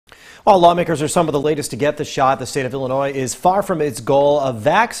While lawmakers are some of the latest to get the shot, the state of Illinois is far from its goal of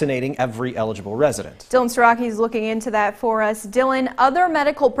vaccinating every eligible resident. Dylan Starocki is looking into that for us. Dylan, other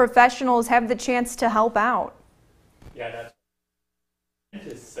medical professionals have the chance to help out. Yeah, that's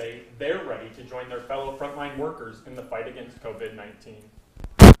scientists say they're ready to join their fellow frontline workers in the fight against COVID-19.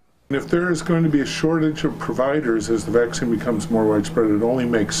 If there is going to be a shortage of providers as the vaccine becomes more widespread, it only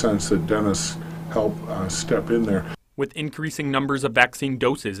makes sense that dentists help step in there. With increasing numbers of vaccine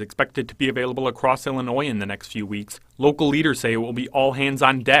doses expected to be available across Illinois in the next few weeks, local leaders say it will be all hands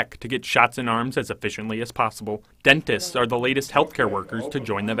on deck to get shots in arms as efficiently as possible. Dentists are the latest healthcare workers to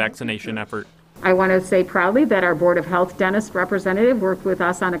join the vaccination effort. I want to say proudly that our Board of Health dentist representative worked with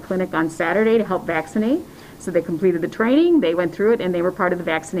us on a clinic on Saturday to help vaccinate. So they completed the training, they went through it, and they were part of the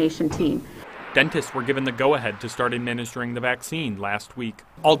vaccination team. Dentists were given the go-ahead to start administering the vaccine last week.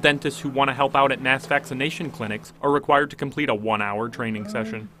 All dentists who want to help out at mass vaccination clinics are required to complete a 1-hour training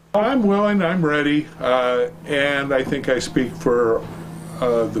session. I'm willing, I'm ready, and I think I speak for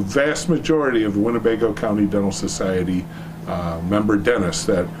the vast majority of the Winnebago County Dental Society member dentists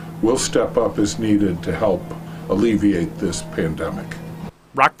that will step up as needed to help alleviate this pandemic.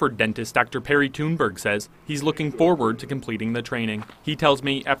 Rockford dentist Dr. Perry Thunberg says he's looking forward to completing the training. He tells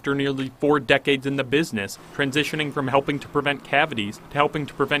me after nearly 4 decades in the business, transitioning from helping to prevent cavities to helping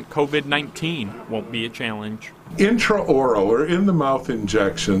to prevent COVID-19 won't be a challenge. Intraoral or in-the-mouth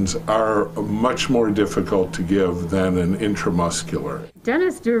injections are much more difficult to give than an intramuscular.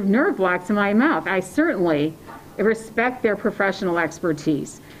 Dentists do nerve blocks in my mouth. I certainly respect their professional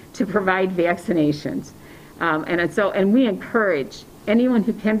expertise to provide vaccinations. And we encourage anyone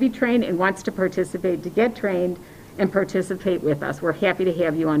who can be trained and wants to participate to get trained and participate with us. We're happy to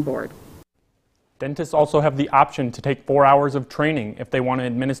have you on board. Dentists also have the option to take 4 hours of training if they want to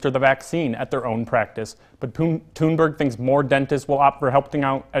administer the vaccine at their own practice. But Thunberg thinks more dentists will opt for helping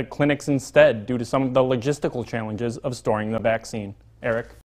out at clinics instead due to some of the logistical challenges of storing the vaccine. Eric?